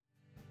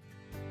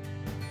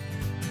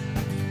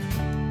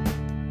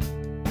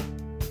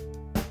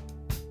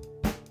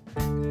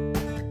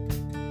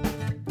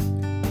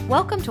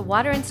Welcome to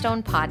Water and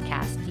Stone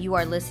Podcast. You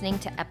are listening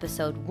to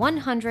episode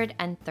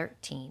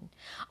 113.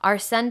 Our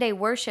Sunday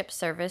worship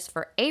service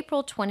for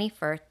April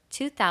 21st,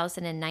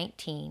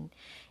 2019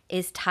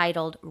 is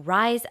titled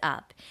Rise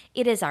Up.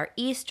 It is our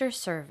Easter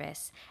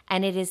service,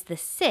 and it is the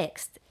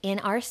 6th in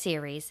our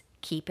series,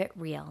 Keep It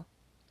Real.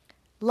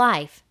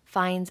 Life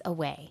finds a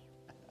way.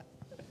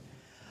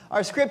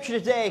 Our scripture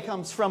today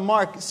comes from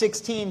Mark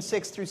 16,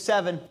 6 through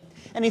 7.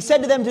 And he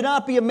said to them, "Do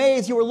not be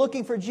amazed. You are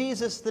looking for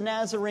Jesus the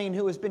Nazarene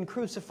who has been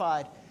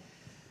crucified.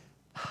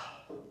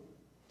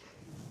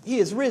 He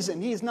is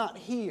risen. He is not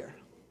here.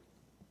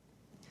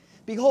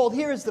 Behold,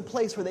 here is the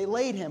place where they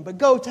laid him. But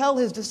go tell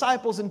his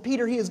disciples and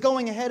Peter, he is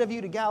going ahead of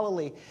you to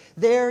Galilee.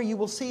 There you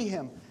will see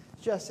him,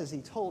 just as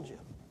he told you."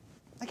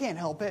 I can't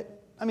help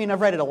it.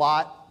 I've read it a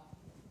lot.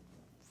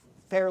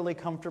 Fairly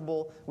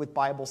comfortable with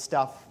Bible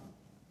stuff.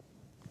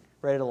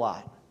 Read it a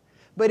lot.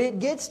 But it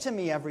gets to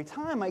me every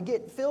time. I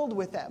get filled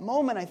with that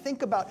moment. I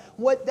think about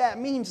what that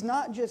means,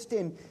 not just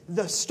in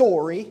the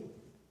story,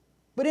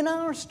 but in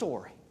our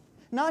story.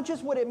 Not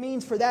just what it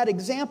means for that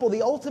example,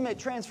 the ultimate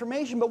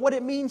transformation, but what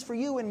it means for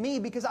you and me,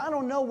 because I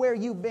don't know where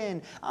you've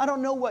been. I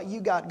don't know what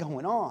you got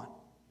going on.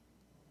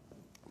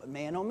 But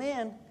man, oh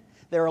man,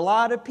 there are a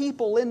lot of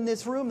people in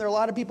this room, there are a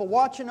lot of people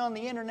watching on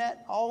the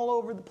internet all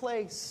over the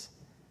place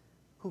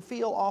who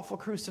feel awful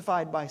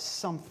crucified by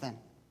something,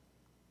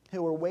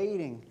 who are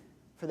waiting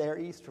for their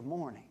Easter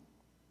morning.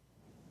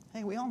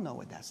 Hey, we all know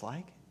what that's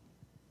like.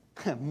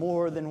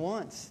 More than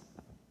once.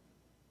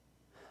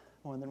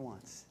 More than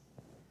once.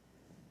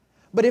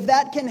 But if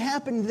that can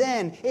happen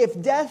then,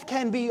 if death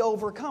can be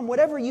overcome,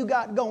 whatever you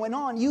got going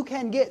on, you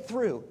can get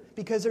through.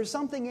 Because there's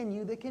something in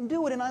you that can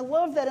do it. And I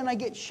love that, and I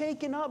get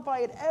shaken up by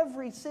it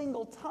every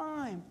single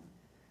time.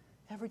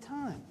 Every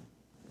time.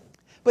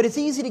 But it's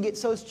easy to get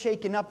so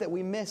shaken up that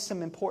we miss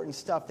some important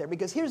stuff there.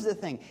 Because here's the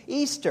thing.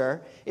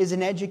 Easter is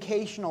an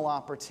educational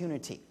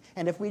opportunity.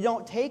 And if we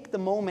don't take the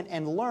moment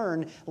and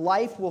learn,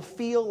 life will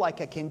feel like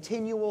a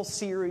continual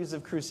series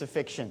of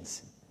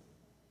crucifixions.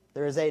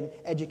 There is an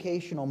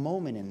educational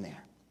moment in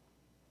there.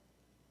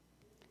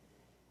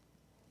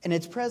 And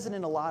it's present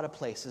in a lot of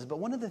places. But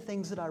one of the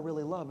things that I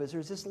really love is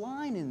there's this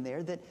line in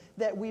there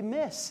that we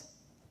miss.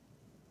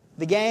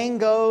 The gang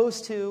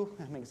goes to,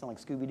 that makes it sound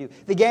like Scooby-Doo.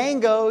 The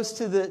gang goes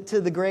to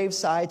the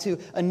graveside to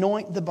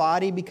anoint the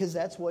body because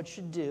that's what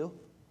you do.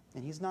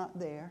 And he's not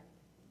there.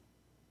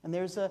 And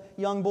there's a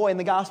young boy. In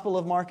the Gospel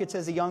of Mark, it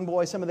says a young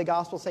boy. Some of the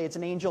Gospels say it's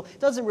an angel. It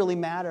doesn't really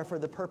matter for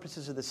the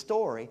purposes of the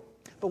story.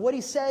 But what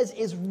he says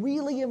is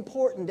really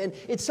important. And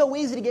it's so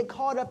easy to get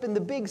caught up in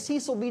the big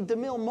Cecil B.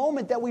 DeMille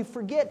moment that we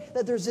forget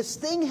that there's this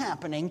thing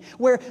happening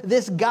where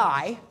this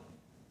guy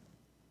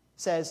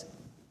says,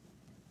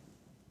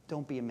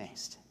 "Don't be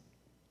amazed."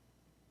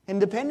 And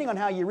depending on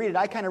how you read it,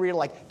 I kind of read it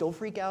like, "Don't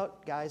freak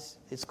out, guys.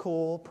 It's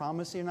cool.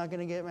 Promise you're not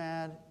going to get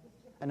mad.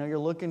 I know you're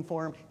looking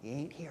for him. He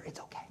ain't here. It's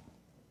okay.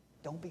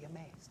 Don't be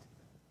amazed."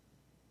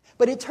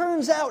 But it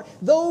turns out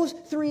those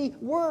 3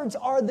 words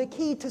are the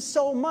key to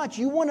so much.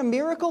 You want a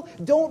miracle?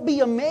 Don't be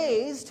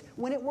amazed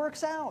when it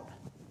works out.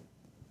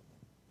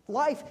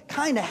 Life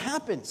kind of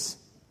happens.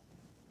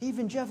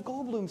 Even Jeff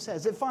Goldblum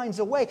says it finds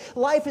a way.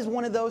 Life is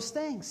one of those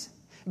things.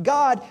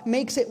 God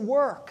makes it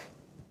work.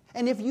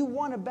 And if you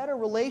want a better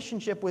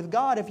relationship with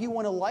God, if you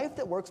want a life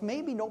that works,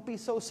 maybe don't be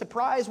so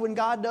surprised when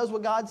God does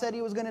what God said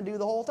He was going to do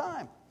the whole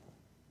time.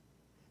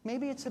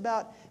 Maybe it's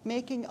about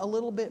making a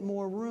little bit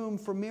more room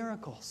for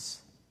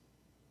miracles.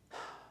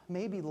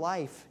 Maybe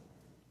life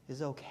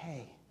is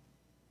okay.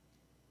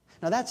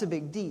 Now that's a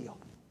big deal.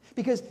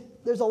 Because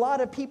there's a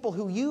lot of people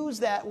who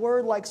use that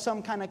word like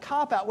some kind of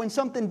cop-out. When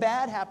something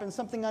bad happens,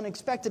 something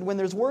unexpected, when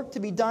there's work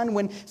to be done,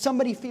 when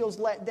somebody feels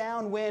let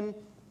down, when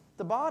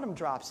the bottom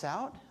drops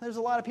out, there's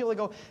a lot of people that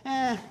go,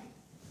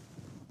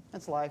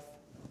 that's life.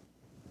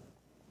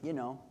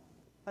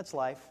 That's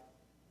life.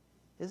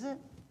 Is it?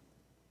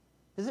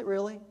 Is it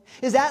really?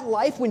 Is that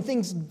life when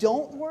things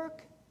don't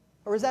work?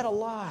 Or is that a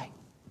lie?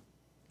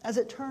 As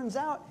it turns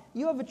out,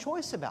 you have a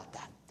choice about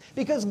that.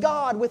 Because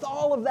God, with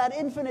all of that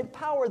infinite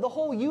power, the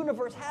whole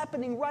universe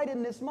happening right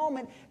in this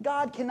moment,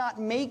 God cannot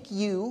make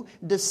you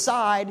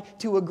decide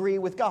to agree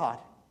with God.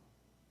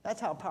 That's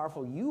how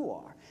powerful you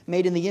are.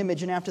 Made in the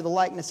image and after the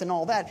likeness and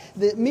all that.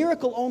 The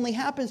miracle only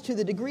happens to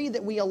the degree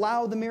that we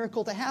allow the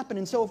miracle to happen.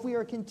 And so if we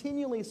are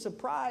continually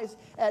surprised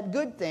at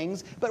good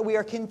things, but we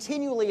are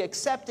continually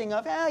accepting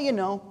of,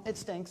 it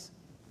stinks.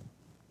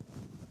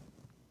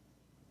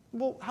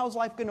 Well, how's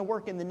life going to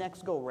work in the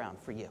next go-round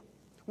for you?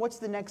 What's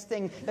the next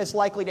thing that's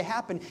likely to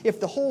happen if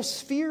the whole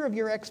sphere of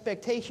your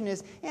expectation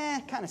is,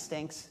 kind of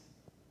stinks?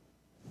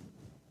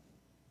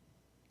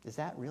 Is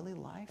that really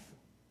life?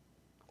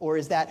 Or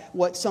is that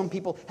what some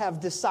people have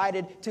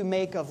decided to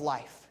make of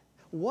life?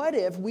 What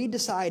if we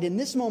decide in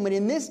this moment,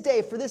 in this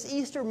day, for this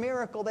Easter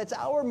miracle that's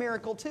our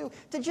miracle too,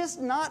 to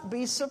just not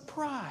be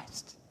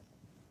surprised?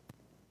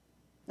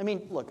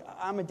 Look,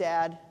 I'm a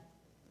dad.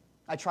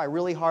 I try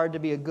really hard to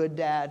be a good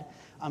dad.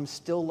 I'm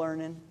still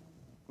learning.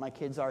 My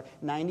kids are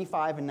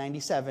 95 and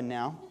 97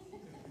 now.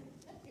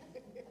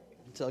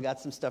 Still got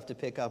some stuff to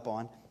pick up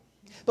on.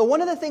 But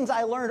one of the things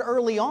I learned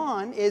early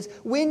on is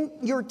when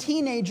your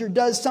teenager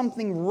does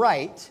something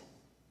right,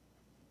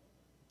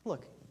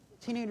 look,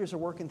 teenagers are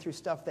working through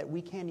stuff that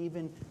we can't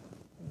even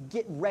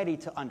get ready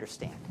to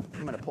understand.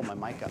 I'm going to pull my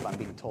mic up. I'm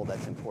being told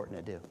that's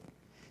important to do.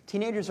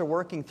 Teenagers are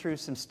working through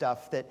some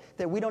stuff that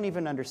we don't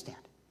even understand.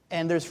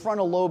 And there's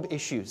frontal lobe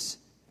issues.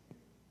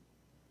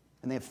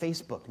 And they have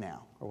Facebook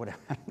now, or whatever.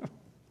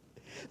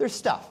 There's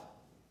stuff.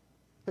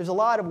 There's a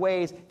lot of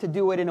ways to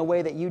do it in a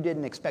way that you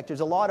didn't expect. There's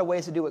a lot of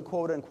ways to do it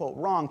quote-unquote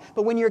wrong.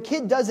 But when your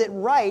kid does it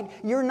right,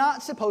 you're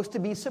not supposed to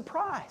be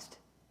surprised.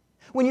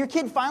 When your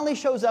kid finally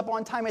shows up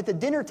on time at the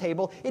dinner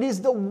table, it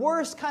is the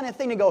worst kind of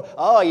thing to go,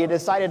 oh, you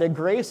decided to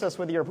grace us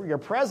with your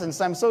presence.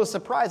 I'm so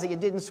surprised that you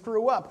didn't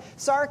screw up.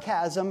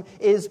 Sarcasm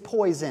is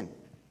poison.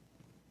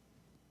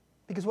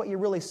 Because what you're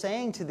really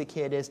saying to the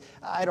kid is,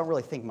 I don't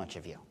really think much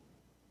of you.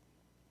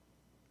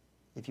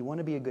 If you want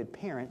to be a good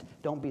parent,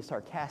 don't be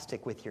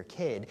sarcastic with your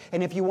kid.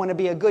 And if you want to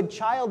be a good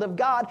child of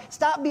God,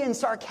 stop being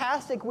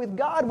sarcastic with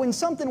God. When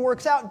something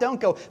works out,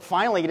 don't go,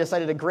 finally you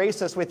decided to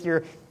grace us with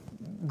your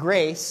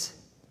grace.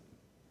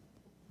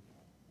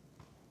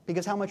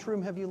 Because how much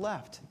room have you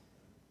left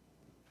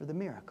for the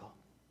miracle?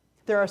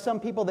 There are some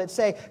people that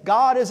say,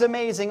 God is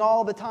amazing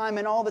all the time,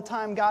 and all the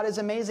time God is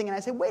amazing. And I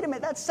say, wait a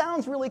minute, that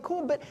sounds really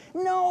cool, but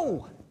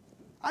no.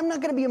 I'm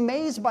not going to be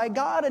amazed by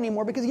God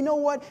anymore, because you know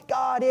what?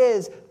 God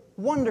is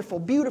wonderful,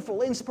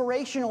 beautiful,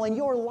 inspirational, and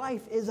your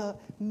life is a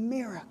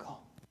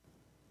miracle.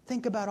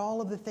 Think about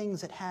all of the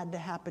things that had to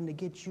happen to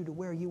get you to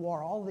where you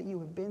are, all that you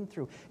have been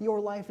through. Your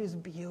life is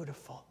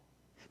beautiful.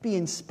 Be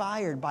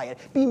inspired by it.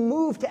 Be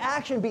moved to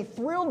action. Be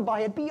thrilled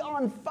by it. Be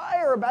on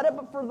fire about it.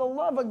 But for the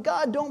love of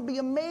God, don't be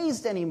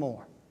amazed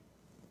anymore.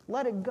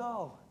 Let it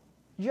go.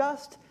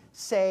 Just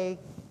say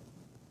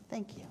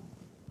thank you.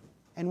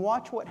 And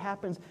watch what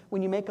happens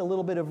when you make a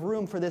little bit of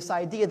room for this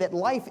idea that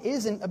life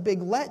isn't a big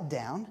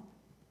letdown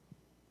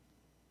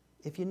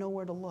if you know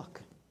where to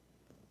look.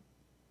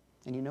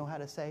 And you know how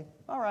to say,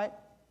 all right,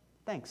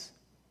 thanks.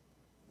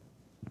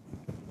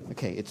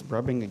 Okay, it's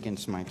rubbing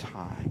against my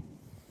tie.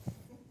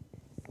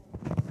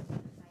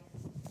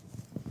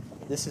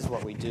 This is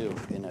what we do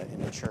in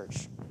a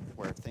church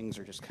where things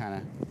are just kind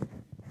of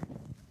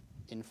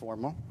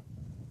informal.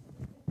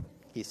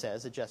 He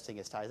says, adjusting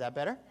his tie. Is that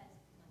better?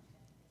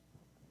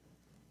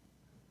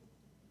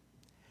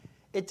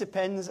 It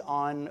depends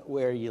on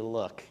where you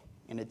look,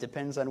 and it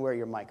depends on where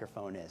your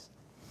microphone is.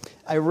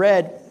 I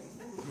read,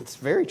 it's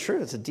very true,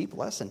 it's a deep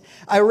lesson.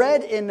 I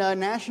read in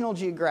National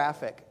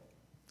Geographic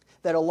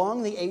that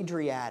along the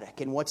Adriatic,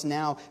 in what's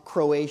now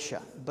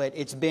Croatia, but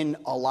it's been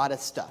a lot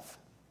of stuff,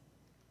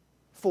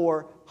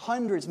 for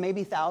hundreds,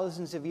 maybe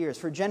thousands of years,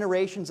 for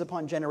generations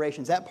upon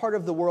generations. That part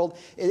of the world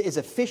is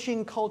a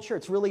fishing culture.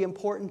 It's really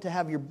important to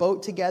have your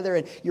boat together,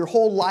 and your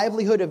whole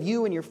livelihood of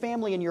you and your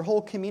family and your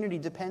whole community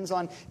depends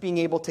on being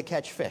able to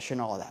catch fish and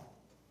all of that.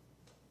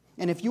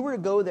 And if you were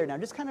to go there now,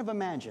 just kind of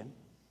imagine,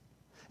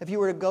 if you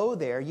were to go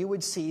there, you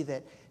would see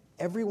that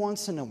every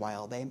once in a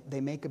while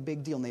they make a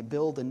big deal and they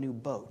build a new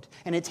boat.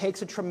 And it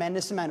takes a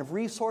tremendous amount of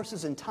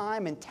resources and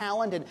time and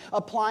talent and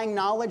applying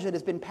knowledge that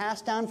has been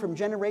passed down from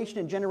generation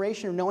to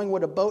generation of knowing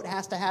what a boat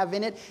has to have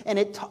in it. And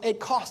it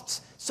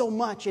costs so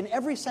much in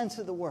every sense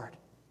of the word.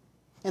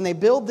 And they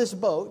build this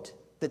boat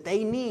that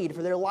they need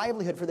for their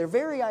livelihood, for their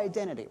very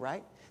identity,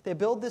 right? They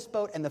build this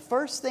boat, and the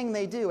first thing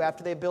they do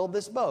after they build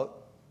this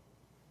boat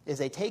is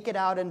they take it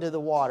out into the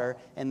water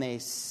and they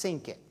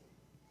sink it.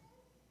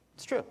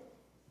 It's true.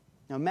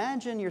 Now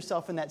imagine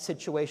yourself in that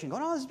situation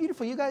going, oh, this is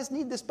beautiful. You guys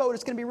need this boat.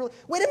 It's going to be really...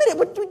 Wait a minute.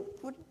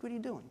 What are you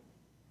doing?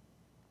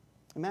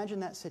 Imagine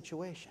that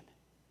situation.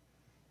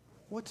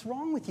 What's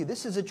wrong with you?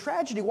 This is a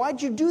tragedy.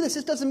 Why'd you do this?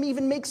 This doesn't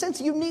even make sense.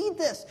 You need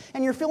this.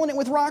 And you're filling it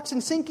with rocks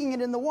and sinking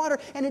it in the water.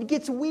 And it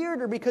gets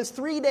weirder because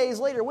 3 days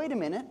later, wait a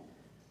minute.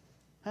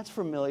 That's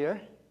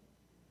familiar.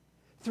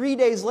 3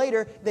 days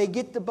later, they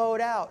get the boat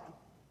out.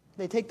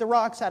 They take the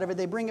rocks out of it,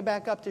 they bring it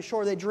back up to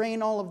shore, they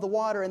drain all of the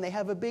water, and they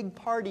have a big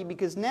party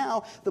because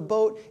now the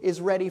boat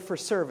is ready for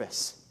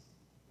service.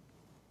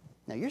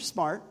 Now you're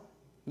smart.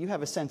 You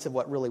have a sense of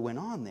what really went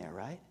on there,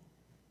 right?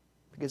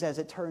 Because as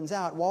it turns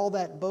out, while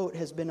that boat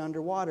has been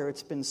underwater,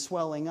 it's been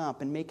swelling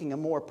up and making a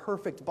more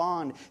perfect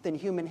bond than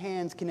human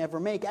hands can ever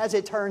make. As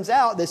it turns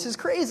out, this is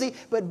crazy,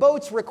 but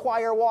boats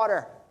require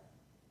water.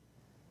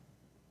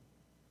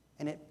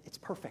 And it's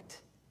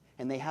perfect.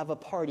 And they have a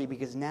party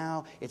because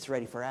now it's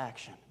ready for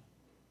action.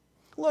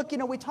 Look,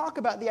 we talk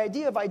about the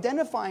idea of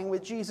identifying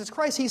with Jesus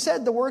Christ. He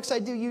said, the works I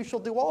do, you shall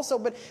do also.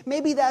 But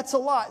maybe that's a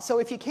lot. So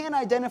if you can't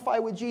identify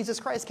with Jesus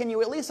Christ, can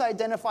you at least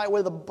identify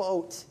with a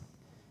boat?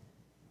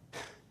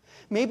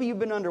 Maybe you've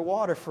been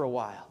underwater for a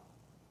while.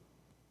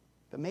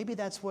 But maybe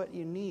that's what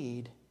you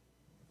need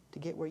to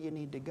get where you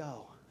need to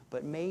go.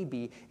 But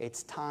maybe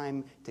it's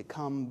time to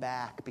come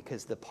back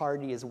because the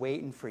party is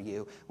waiting for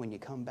you when you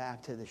come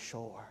back to the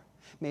shore.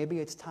 Maybe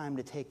it's time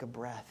to take a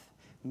breath.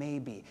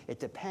 Maybe. It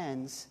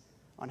depends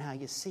on how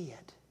you see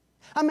it.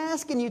 I'm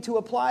asking you to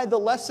apply the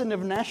lesson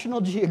of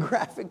National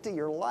Geographic to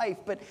your life,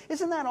 but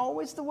isn't that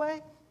always the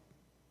way?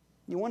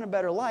 You want a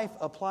better life,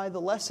 apply the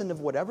lesson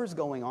of whatever's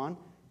going on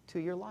to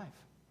your life.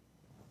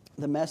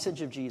 The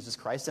message of Jesus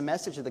Christ, the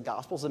message of the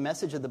Gospels, the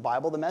message of the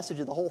Bible, the message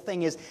of the whole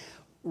thing is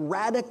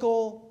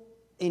radical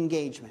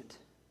engagement.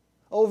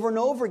 Over and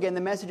over again,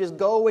 the message is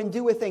go and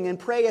do a thing and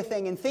pray a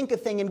thing and think a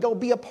thing and go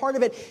be a part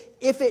of it.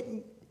 If it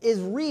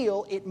is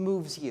real, it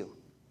moves you.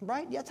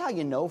 Right? That's how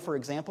you know, for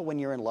example, when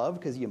you're in love,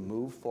 because you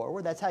move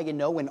forward. That's how you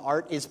know when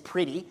art is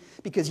pretty,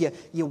 because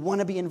you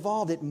want to be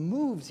involved. It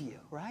moves you,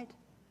 right?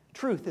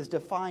 Truth is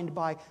defined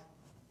by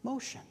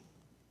motion.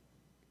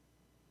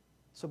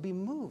 So be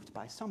moved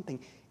by something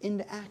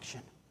into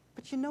action.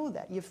 But you know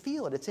that. You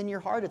feel it. It's in your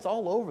heart. It's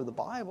all over the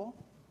Bible.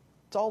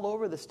 It's all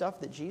over the stuff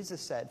that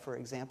Jesus said, for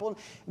example. And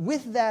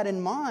with that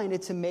in mind,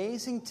 it's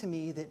amazing to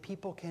me that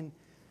people can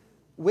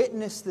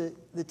witness the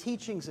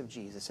teachings of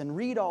Jesus and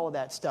read all of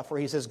that stuff where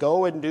he says,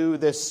 go and do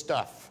this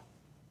stuff.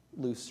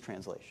 Loose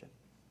translation.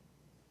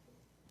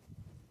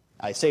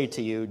 I say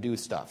to you, do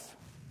stuff.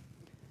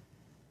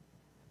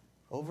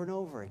 Over and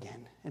over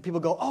again. And people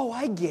go, oh,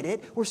 I get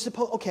it.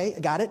 Okay,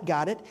 got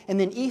it. And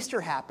then Easter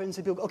happens,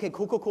 and people go, okay,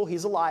 cool,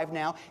 he's alive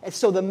now. And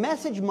so the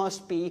message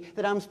must be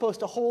that I'm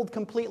supposed to hold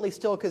completely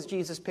still because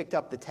Jesus picked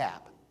up the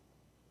tab.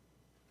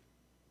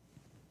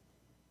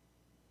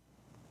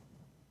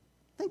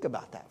 Think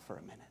about that for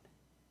a minute.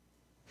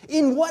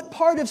 In what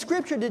part of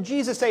Scripture did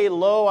Jesus say,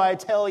 lo, I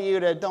tell you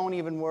to don't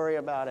even worry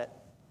about it.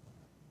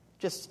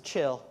 Just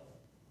chill.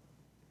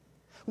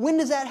 When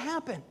does that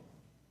happen?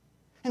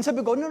 And some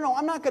people go, no,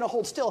 I'm not going to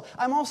hold still.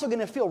 I'm also going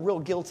to feel real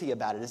guilty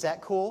about it. Is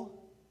that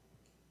cool?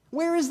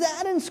 Where is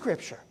that in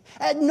Scripture?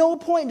 At no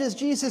point does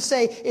Jesus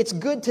say it's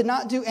good to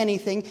not do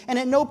anything, and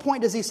at no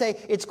point does he say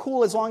it's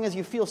cool as long as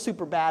you feel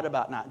super bad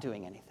about not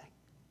doing anything.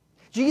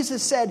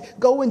 Jesus said,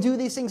 go and do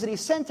these things, and he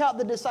sent out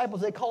the disciples.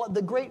 They call it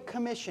the Great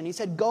Commission. He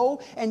said,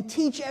 go and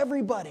teach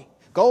everybody.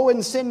 Go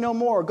and sin no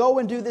more. Go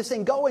and do this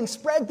thing. Go and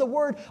spread the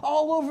word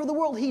all over the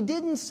world. He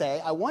didn't say,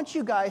 I want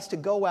you guys to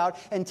go out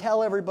and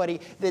tell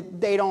everybody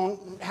that they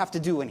don't have to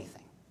do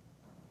anything.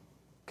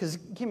 Because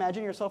can you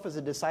imagine yourself as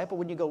a disciple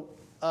when you go,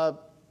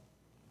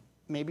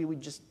 maybe we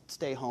just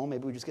stay home.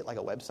 Maybe we just get like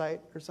a website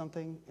or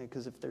something.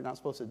 Because if they're not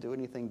supposed to do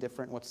anything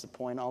different, what's the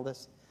point of all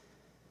this?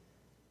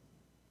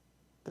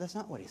 But that's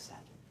not what he said.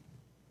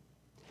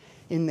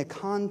 In the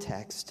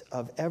context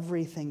of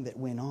everything that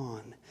went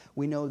on,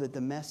 we know that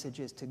the message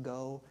is to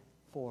go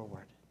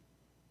forward.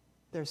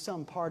 There's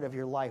some part of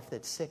your life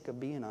that's sick of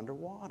being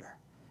underwater,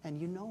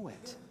 and you know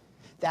it.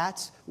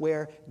 That's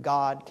where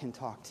God can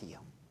talk to you.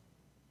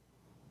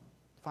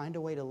 Find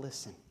a way to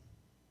listen.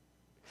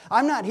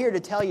 I'm not here to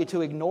tell you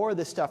to ignore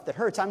the stuff that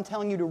hurts. I'm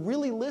telling you to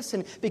really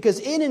listen, because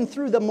in and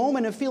through the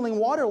moment of feeling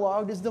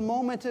waterlogged is the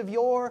moment of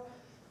your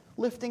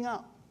lifting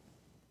up.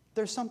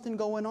 There's something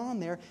going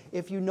on there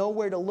if you know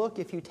where to look,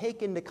 if you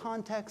take into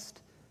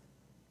context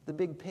the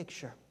big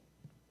picture.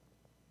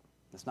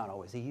 It's not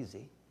always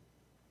easy.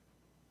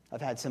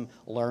 I've had some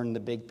learn the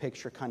big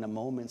picture kind of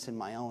moments in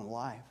my own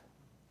life.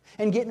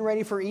 And getting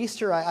ready for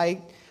Easter,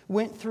 I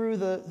went through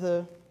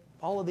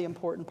all of the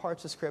important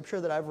parts of Scripture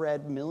that I've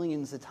read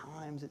millions of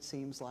times, it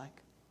seems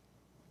like.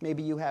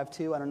 Maybe you have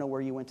too. I don't know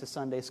where you went to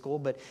Sunday school,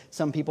 but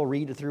some people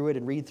read through it,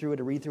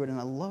 and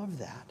I love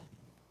that.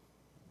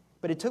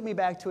 But it took me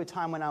back to a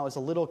time when I was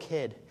a little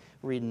kid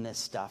reading this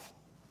stuff.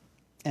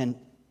 And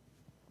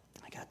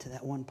I got to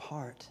that one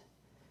part.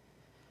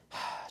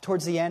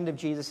 Towards the end of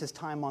Jesus'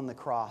 time on the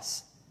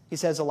cross, he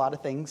says a lot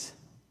of things.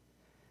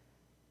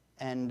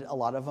 And a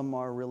lot of them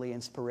are really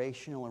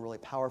inspirational and really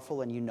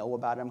powerful, and you know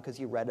about them because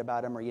you read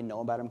about them, or you know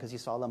about them because you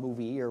saw the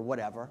movie or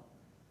whatever.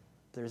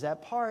 There's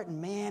that part,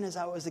 and man, as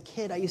I was a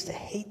kid, I used to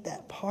hate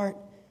that part.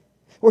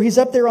 Where he's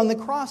up there on the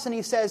cross and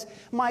he says,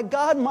 my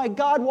God,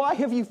 why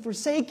have you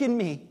forsaken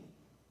me?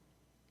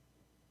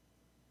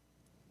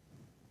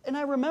 And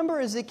I remember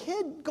as a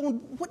kid going,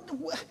 what,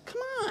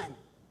 come on,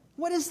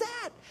 what is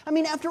that? I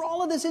mean, after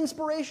all of this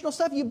inspirational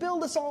stuff, you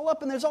build this all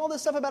up, and there's all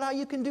this stuff about how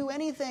you can do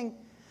anything,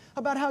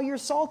 about how you're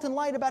salt and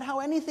light, about how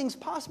anything's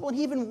possible. And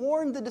he even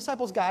warned the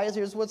disciples, guys,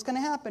 here's what's going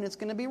to happen. It's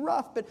going to be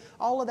rough, but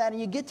all of that. And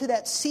you get to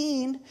that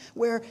scene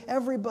where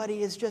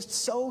everybody is just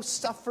so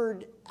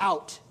suffered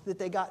out that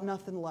they got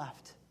nothing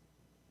left.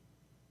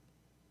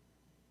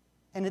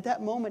 And at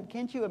that moment,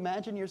 can't you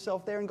imagine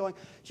yourself there and going,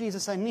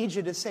 Jesus, I need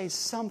you to say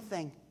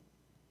something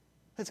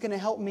that's going to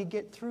help me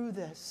get through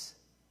this.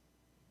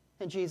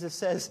 And Jesus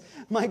says,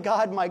 my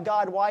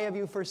God, why have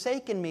you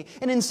forsaken me?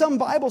 And in some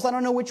Bibles, I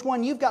don't know which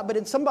one you've got, but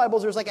in some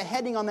Bibles there's like a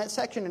heading on that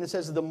section and it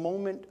says, the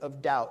moment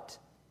of doubt.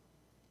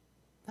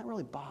 That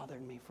really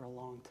bothered me for a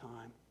long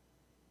time.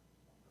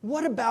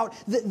 What about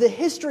the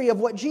history of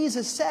what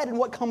Jesus said and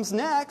what comes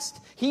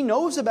next? He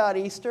knows about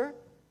Easter.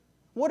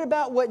 What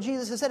about what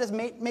Jesus has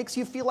said makes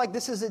you feel like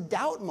this is a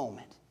doubt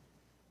moment?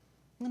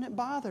 And it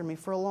bothered me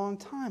for a long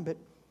time, but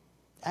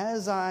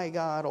as I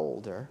got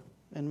older,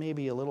 and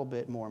maybe a little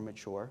bit more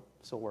mature,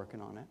 still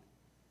working on it,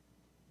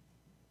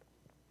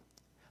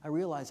 I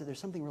realized that there's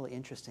something really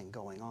interesting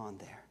going on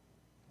there.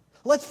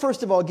 Let's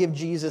first of all give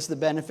Jesus the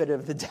benefit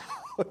of the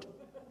doubt.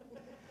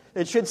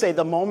 It should say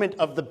the moment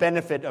of the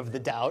benefit of the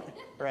doubt,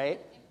 right?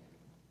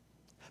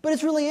 But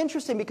it's really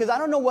interesting because I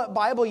don't know what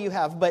Bible you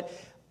have, but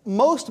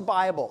most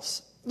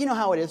Bibles, you know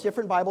how it is,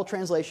 different Bible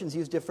translations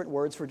use different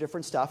words for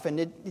different stuff, and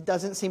it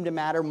doesn't seem to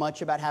matter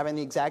much about having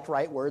the exact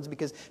right words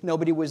because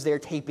nobody was there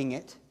taping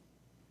it.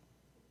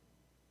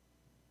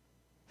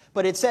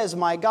 But it says,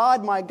 my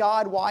God,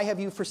 why have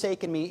you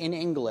forsaken me in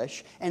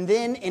English? And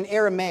then in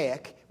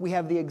Aramaic, we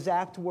have the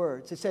exact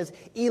words. It says,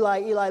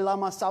 Eli, Eli,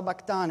 lama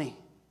sabachthani.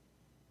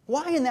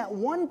 Why in that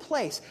one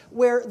place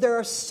where there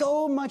is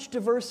so much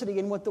diversity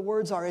in what the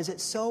words are, is it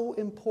so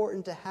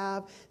important to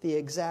have the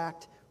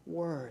exact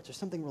words? There's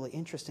something really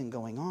interesting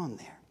going on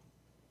there.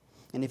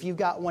 And if you've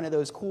got one of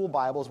those cool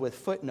Bibles with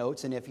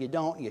footnotes, and if you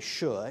don't, you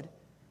should,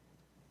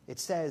 it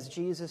says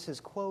Jesus is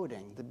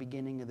quoting the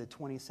beginning of the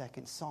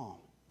 22nd Psalm.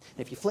 And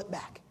if you flip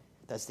back,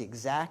 that's the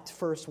exact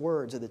first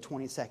words of the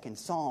 22nd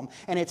Psalm.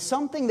 And it's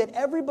something that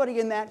everybody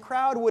in that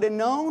crowd would have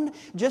known,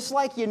 just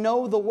like you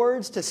know the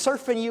words to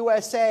Surfin'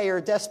 USA or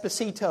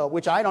Despacito,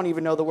 which I don't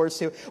even know the words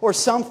to, or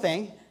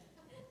something.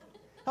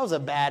 That was a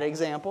bad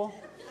example.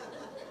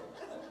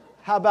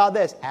 How about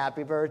this?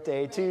 Happy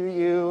birthday to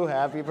you,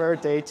 happy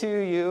birthday to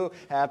you,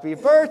 happy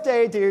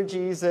birthday, dear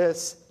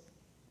Jesus.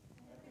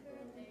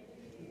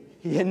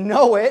 You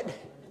know it,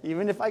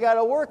 even if I got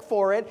to work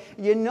for it,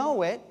 you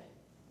know it.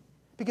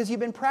 Because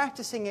you've been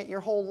practicing it your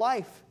whole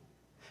life.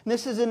 And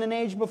this is in an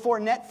age before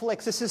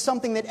Netflix. This is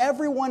something that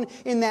everyone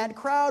in that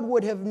crowd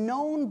would have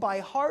known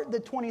by heart,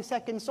 the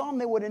 22nd Psalm.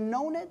 They would have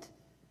known it.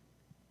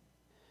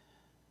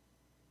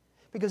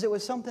 Because it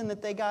was something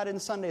that they got in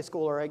Sunday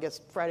school, or I guess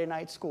Friday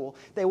night school.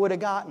 They would have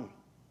gotten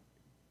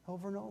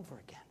over and over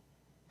again.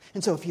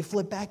 And so if you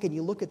flip back and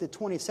you look at the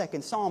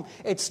 22nd Psalm,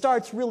 it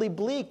starts really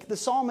bleak. The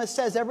psalmist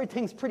says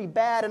everything's pretty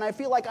bad, and I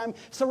feel like I'm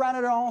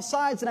surrounded on all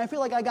sides, and I feel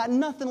like I got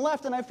nothing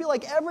left, and I feel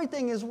like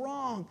everything is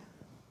wrong.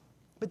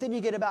 But then you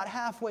get about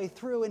halfway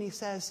through, and he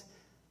says,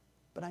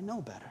 but I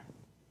know better.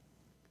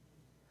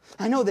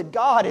 I know that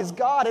God is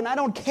God, and I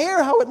don't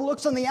care how it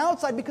looks on the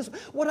outside, because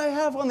what I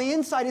have on the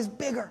inside is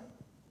bigger.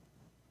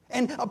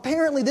 And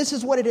apparently this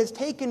is what it has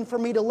taken for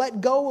me to let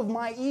go of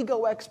my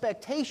ego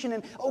expectation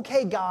and,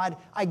 okay, God,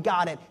 I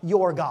got it.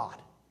 You're God.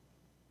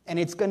 And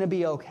it's going to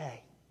be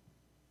okay.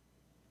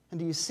 And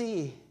do you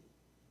see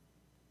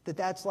that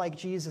that's like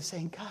Jesus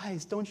saying,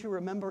 guys, don't you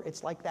remember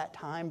it's like that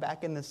time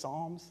back in the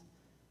Psalms?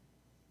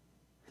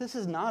 This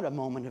is not a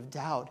moment of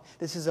doubt.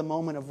 This is a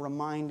moment of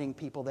reminding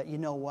people that, you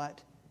know what?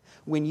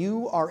 When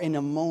you are in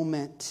a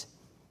moment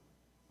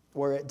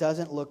where it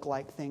doesn't look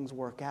like things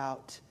work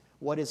out,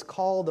 what is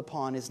called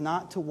upon is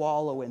not to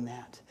wallow in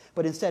that,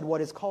 but instead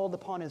what is called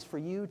upon is for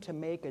you to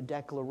make a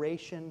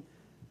declaration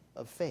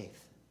of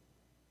faith.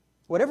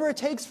 Whatever it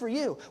takes for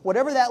you,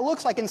 whatever that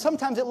looks like, and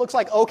sometimes it looks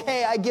like,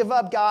 okay, I give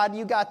up, God,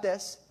 you got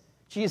this.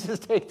 Jesus,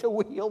 take the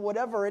wheel,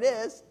 whatever it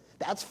is,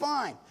 that's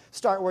fine.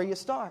 Start where you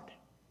start.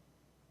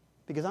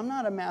 Because I'm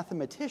not a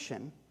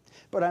mathematician,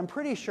 but I'm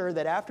pretty sure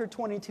that after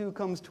 22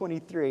 comes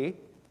 23.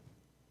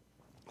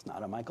 It's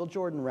not a Michael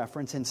Jordan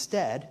reference.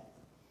 Instead,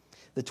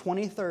 the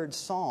 23rd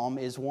Psalm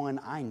is one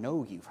I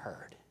know you've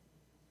heard.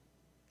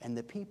 And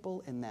the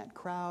people in that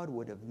crowd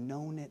would have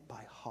known it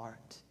by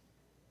heart.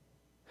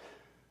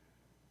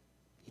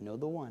 You know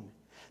the one.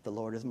 The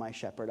Lord is my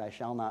shepherd, I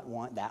shall not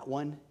want. That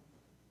one.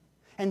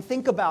 And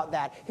think about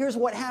that. Here's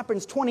what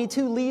happens.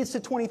 22 leads to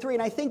 23,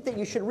 and I think that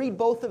you should read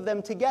both of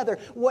them together.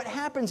 What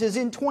happens is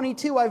in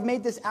 22, I've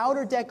made this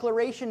outer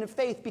declaration of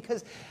faith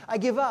because I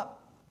give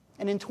up.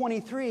 And in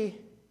 23,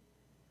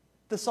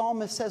 the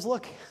psalmist says,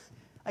 look,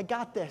 I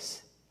got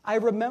this. I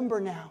remember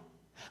now.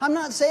 I'm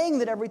not saying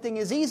that everything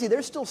is easy.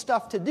 There's still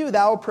stuff to do.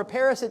 Thou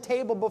preparest a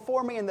table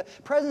before me in the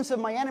presence of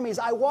my enemies.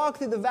 I walk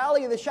through the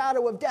valley of the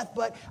shadow of death,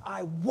 but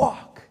I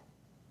walk.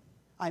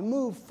 I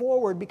move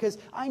forward because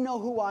I know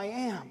who I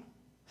am.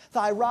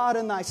 Thy rod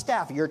and thy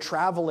staff, your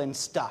traveling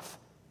stuff,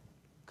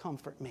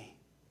 comfort me.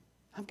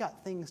 I've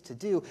got things to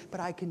do, but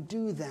I can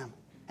do them.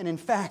 And in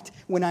fact,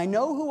 when I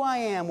know who I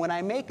am, when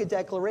I make a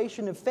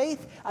declaration of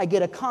faith, I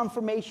get a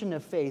confirmation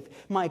of faith.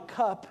 My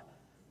cup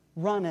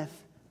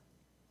runneth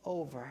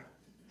over.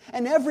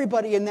 And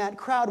everybody in that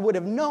crowd would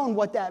have known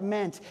what that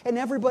meant. And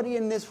everybody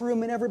in this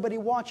room and everybody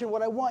watching,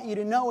 what I want you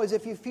to know is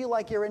if you feel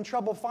like you're in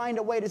trouble, find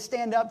a way to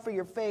stand up for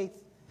your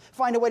faith.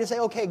 Find a way to say,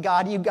 okay,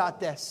 God, you got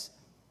this.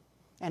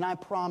 And I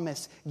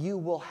promise you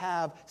will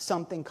have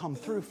something come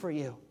through for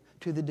you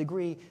to the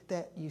degree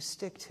that you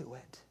stick to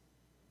it.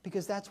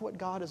 Because that's what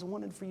God has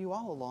wanted for you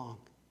all along.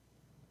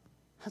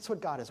 That's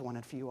what God has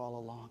wanted for you all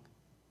along.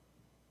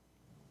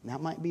 And that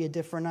might be a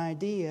different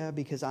idea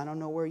because I don't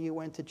know where you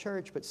went to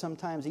church, but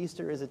sometimes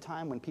Easter is a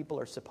time when people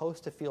are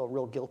supposed to feel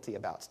real guilty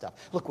about stuff.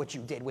 Look what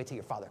you did. Wait till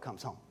your father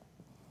comes home.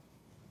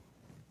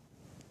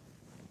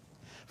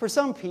 For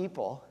some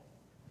people,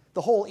 the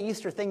whole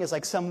Easter thing is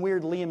like some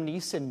weird Liam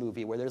Neeson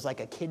movie where there's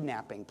like a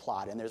kidnapping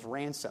plot and there's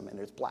ransom and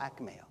there's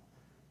blackmail.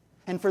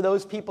 And for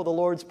those people, the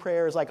Lord's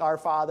Prayer is like, Our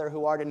Father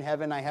who art in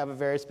heaven, I have a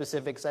very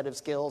specific set of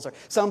skills, or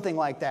something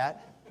like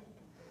that.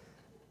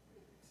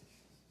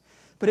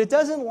 But it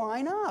doesn't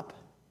line up.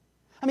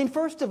 I mean,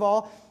 first of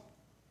all,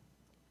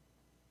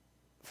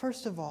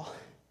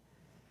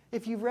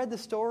 if you've read the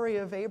story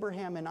of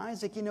Abraham and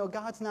Isaac, you know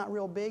God's not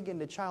real big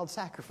into child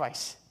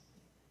sacrifice.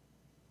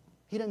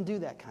 He doesn't do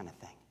that kind of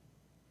thing.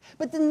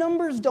 But the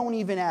numbers don't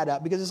even add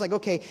up because it's like,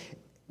 okay,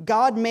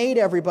 God made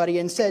everybody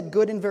and said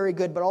good and very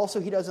good, but also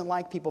he doesn't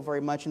like people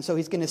very much, and so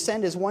he's going to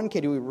send his one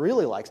kid who he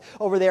really likes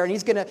over there,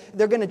 and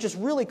they're going to just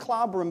really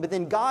clobber him, but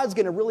then God's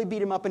going to really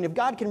beat him up, and if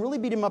God can really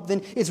beat him up,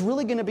 then it's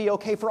really going to be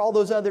okay for all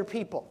those other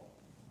people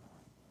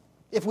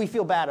if we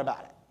feel bad about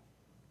it.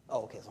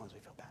 Oh, okay, as long as we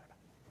feel bad about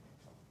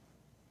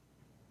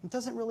it. It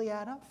doesn't really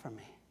add up for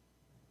me.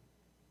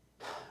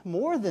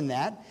 More than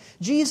that,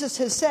 Jesus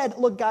has said,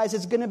 look, guys,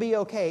 it's going to be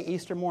okay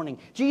Easter morning.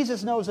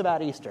 Jesus knows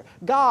about Easter.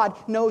 God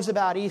knows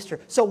about Easter.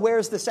 So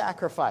where's the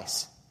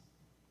sacrifice?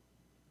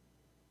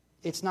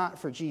 It's not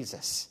for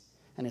Jesus,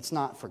 and it's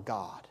not for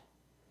God.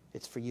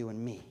 It's for you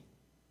and me.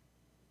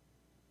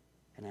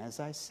 And as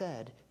I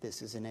said,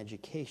 this is an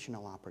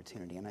educational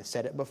opportunity. And I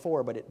said it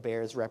before, but it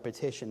bears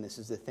repetition. This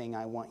is the thing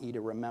I want you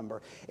to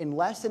remember.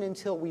 Unless and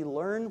until we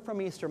learn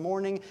from Easter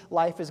morning,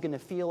 life is going to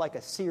feel like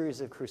a series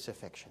of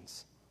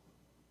crucifixions.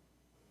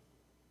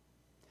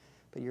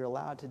 But you're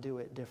allowed to do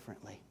it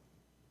differently.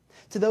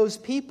 To those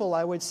people,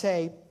 I would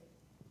say,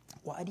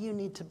 why do you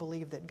need to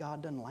believe that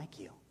God doesn't like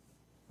you?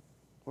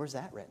 Where's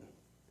that written?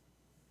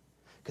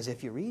 Because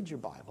if you read your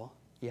Bible,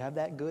 you have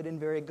that good and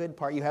very good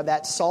part. You have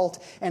that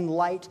salt and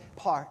light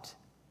part.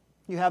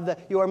 You have the,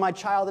 you are my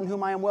child in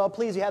whom I am well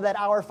pleased. You have that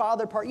Our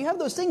Father part. You have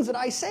those things that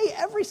I say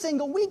every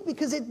single week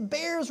because it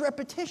bears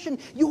repetition.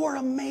 You are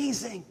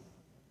amazing.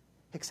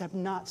 Except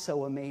not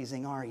so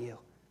amazing, are you?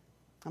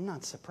 I'm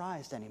not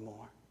surprised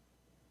anymore.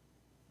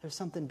 There's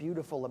something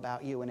beautiful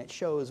about you, and it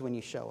shows when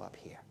you show up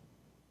here.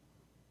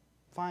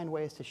 Find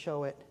ways to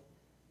show it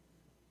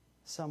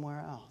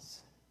somewhere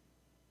else.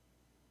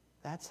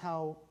 That's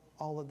how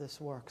all of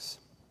this works.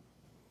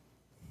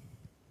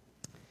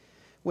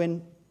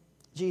 When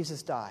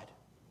Jesus died,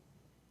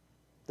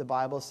 the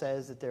Bible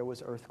says that there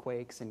was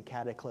earthquakes and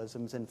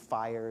cataclysms and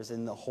fires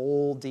and the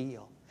whole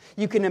deal.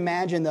 You can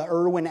imagine the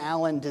Irwin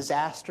Allen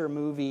disaster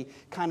movie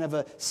kind of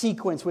a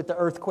sequence with the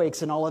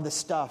earthquakes and all of the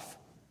stuff.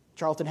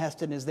 Charlton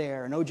Heston is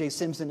there, and O.J.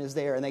 Simpson is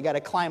there, and they got to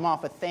climb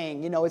off a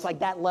thing. You know, it's like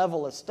that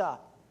level of stuff.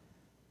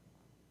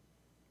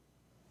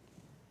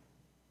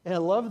 And I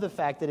love the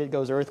fact that it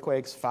goes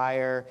earthquakes,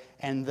 fire,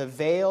 and the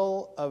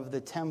veil of the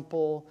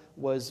temple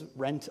was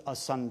rent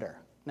asunder.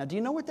 Now, do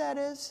you know what that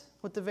is?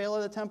 What the veil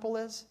of the temple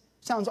is?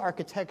 Sounds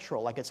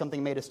architectural, like it's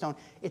something made of stone.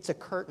 It's a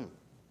curtain.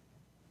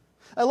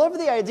 I love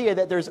the idea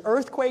that there's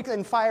earthquakes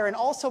and fire, and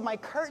also my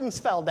curtains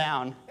fell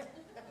down.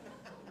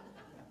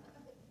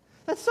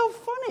 That's so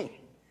funny.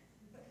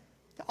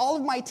 All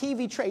of my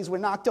TV trays were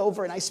knocked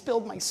over and I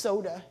spilled my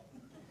soda.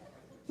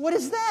 What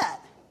is that?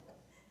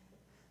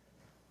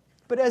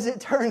 But as it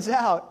turns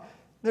out,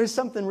 there's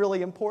something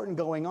really important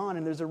going on,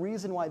 and there's a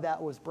reason why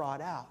that was brought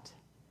out.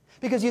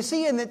 Because you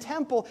see, in the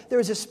temple,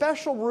 there's a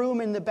special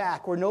room in the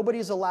back where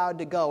nobody's allowed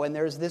to go, and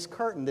there's this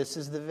curtain. This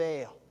is the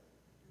veil.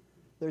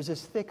 There's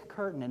this thick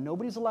curtain, and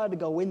nobody's allowed to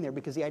go in there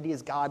because the idea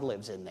is God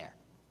lives in there.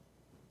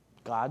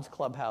 God's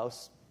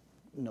clubhouse,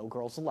 no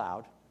girls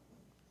allowed.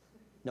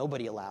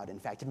 Nobody allowed, in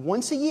fact. And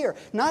once a year,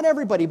 not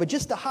everybody, but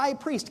just the high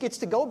priest gets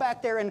to go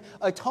back there and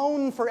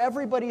atone for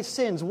everybody's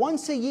sins.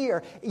 Once a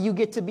year, you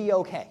get to be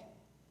okay.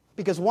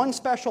 Because one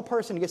special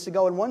person gets to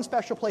go in one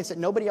special place that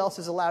nobody else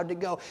is allowed to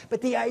go.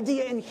 But the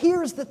idea, and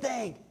here's the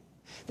thing,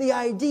 the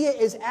idea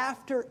is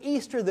after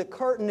Easter, the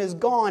curtain is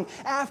gone.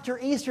 After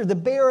Easter, the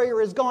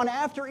barrier is gone.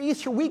 After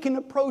Easter, we can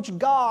approach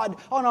God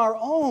on our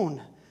own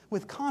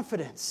with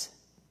confidence.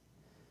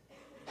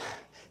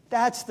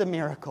 That's the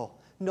miracle.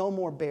 No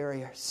more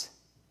barriers.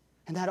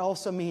 And that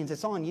also means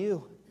it's on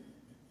you.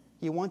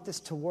 You want this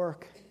to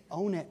work.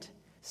 Own it.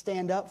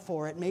 Stand up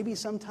for it. Maybe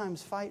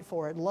sometimes fight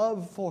for it.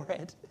 Love for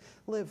it.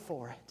 Live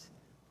for it.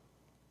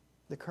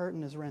 The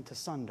curtain is rent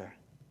asunder.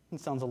 It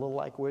sounds a little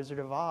like Wizard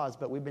of Oz,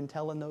 but we've been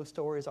telling those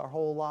stories our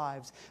whole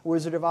lives.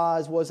 Wizard of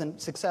Oz wasn't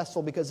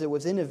successful because it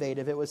was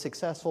innovative. It was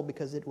successful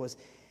because it was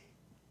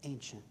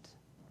ancient.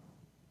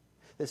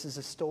 This is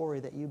a story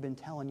that you've been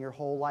telling your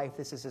whole life.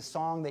 This is a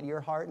song that your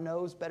heart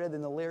knows better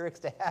than the lyrics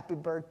to Happy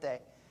Birthday.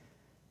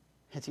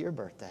 It's your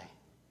birthday.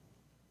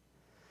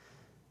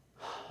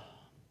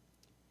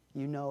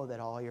 You know that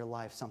all your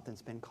life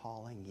something's been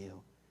calling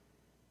you.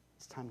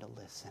 It's time to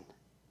listen.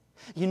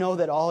 You know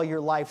that all your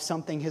life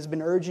something has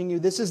been urging you.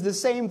 This is the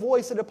same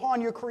voice that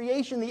upon your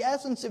creation, the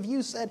essence of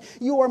you said,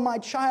 you are my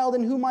child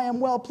in whom I am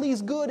well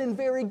pleased, good and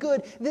very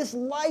good. This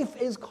life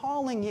is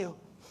calling you.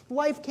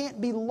 Life can't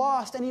be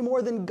lost any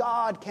more than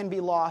God can be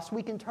lost.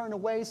 We can turn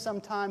away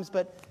sometimes,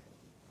 but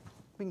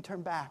we can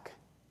turn back.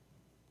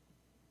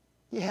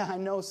 Yeah, I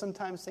know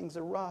sometimes things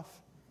are rough.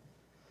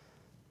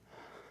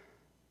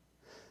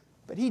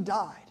 But he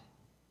died.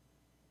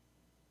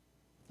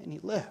 And he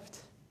lived.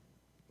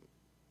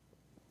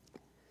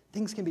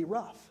 Things can be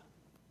rough.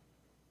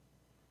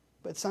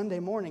 But Sunday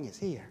morning is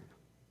here.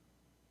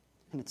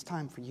 And it's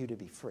time for you to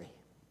be free.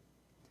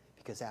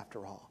 Because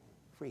after all,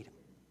 freedom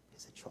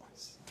is a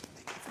choice.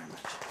 Thank you very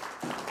much.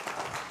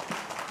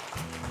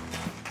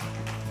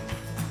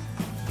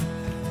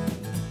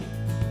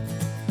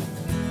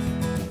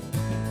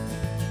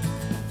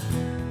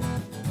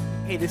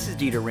 Hey, this is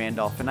Dieter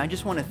Randolph, and I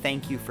just want to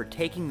thank you for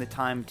taking the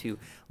time to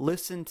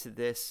listen to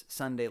this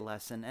Sunday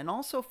lesson, and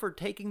also for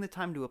taking the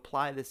time to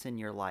apply this in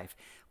your life.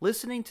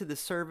 Listening to the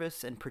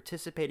service and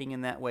participating in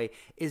that way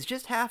is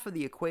just half of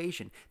the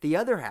equation. The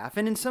other half,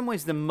 and in some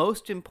ways the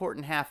most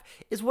important half,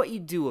 is what you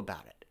do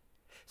about it.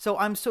 So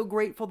I'm so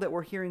grateful that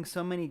we're hearing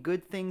so many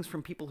good things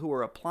from people who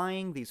are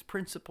applying these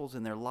principles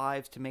in their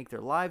lives to make their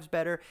lives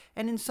better,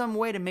 and in some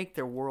way to make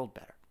their world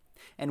better.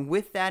 And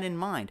with that in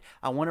mind,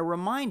 I want to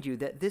remind you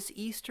that this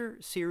Easter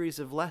series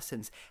of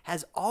lessons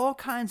has all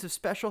kinds of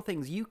special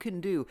things you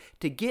can do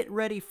to get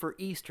ready for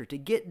Easter, to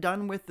get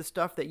done with the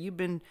stuff that you've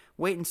been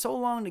waiting so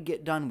long to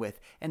get done with,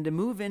 and to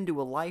move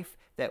into a life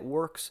that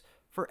works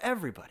for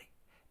everybody.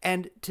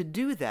 And to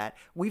do that,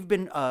 we've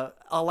been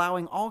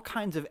allowing all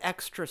kinds of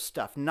extra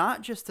stuff,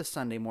 not just the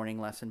Sunday morning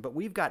lesson, but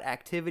we've got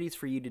activities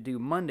for you to do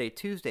Monday,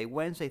 Tuesday,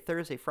 Wednesday,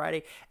 Thursday,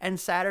 Friday, and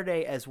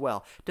Saturday as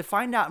well. To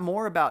find out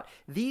more about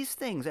these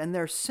things, and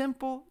they're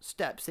simple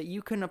steps that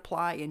you can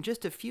apply in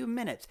just a few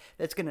minutes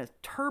that's going to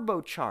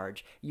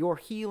turbocharge your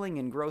healing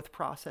and growth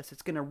process.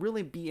 It's going to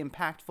really be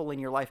impactful in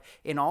your life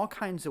in all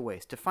kinds of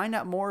ways. To find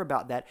out more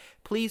about that,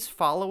 please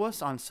follow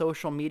us on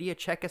social media.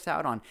 Check us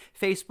out on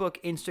Facebook,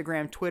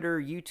 Instagram, Twitter,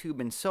 YouTube,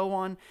 and so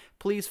on.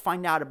 Please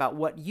find out about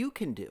what you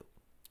can do.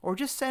 Or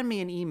just send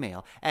me an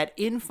email at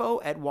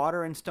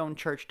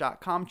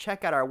info@waterandstonechurch.com.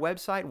 Check out our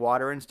website,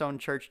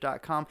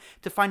 waterandstonechurch.com,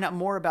 to find out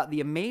more about the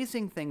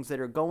amazing things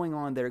that are going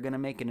on that are going to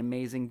make an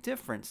amazing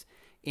difference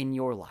in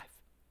your life.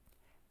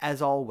 As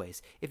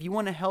always, if you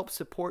want to help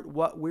support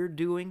what we're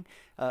doing,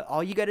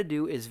 all you got to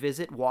do is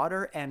visit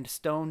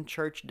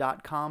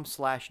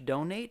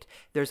waterandstonechurch.com/donate.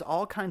 There's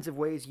all kinds of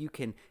ways you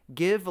can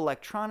give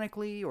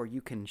electronically, or you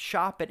can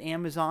shop at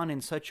Amazon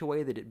in such a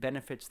way that it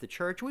benefits the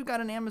church. We've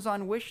got an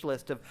Amazon wish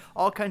list of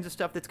all kinds of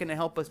stuff that's going to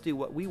help us do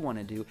what we want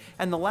to do.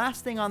 And the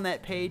last thing on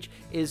that page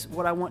is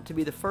what I want to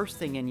be the first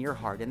thing in your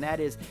heart, and that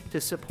is to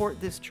support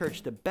this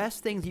church. The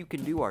best things you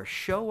can do are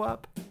show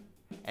up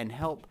and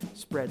help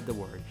spread the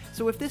word.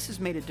 So if this has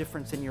made a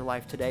difference in your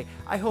life today,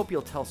 I hope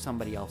you'll tell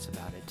somebody else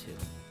about it too.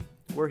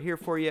 We're here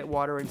for you at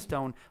Water and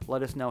Stone.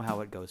 Let us know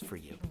how it goes for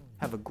you.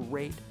 Have a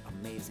great,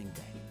 amazing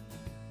day.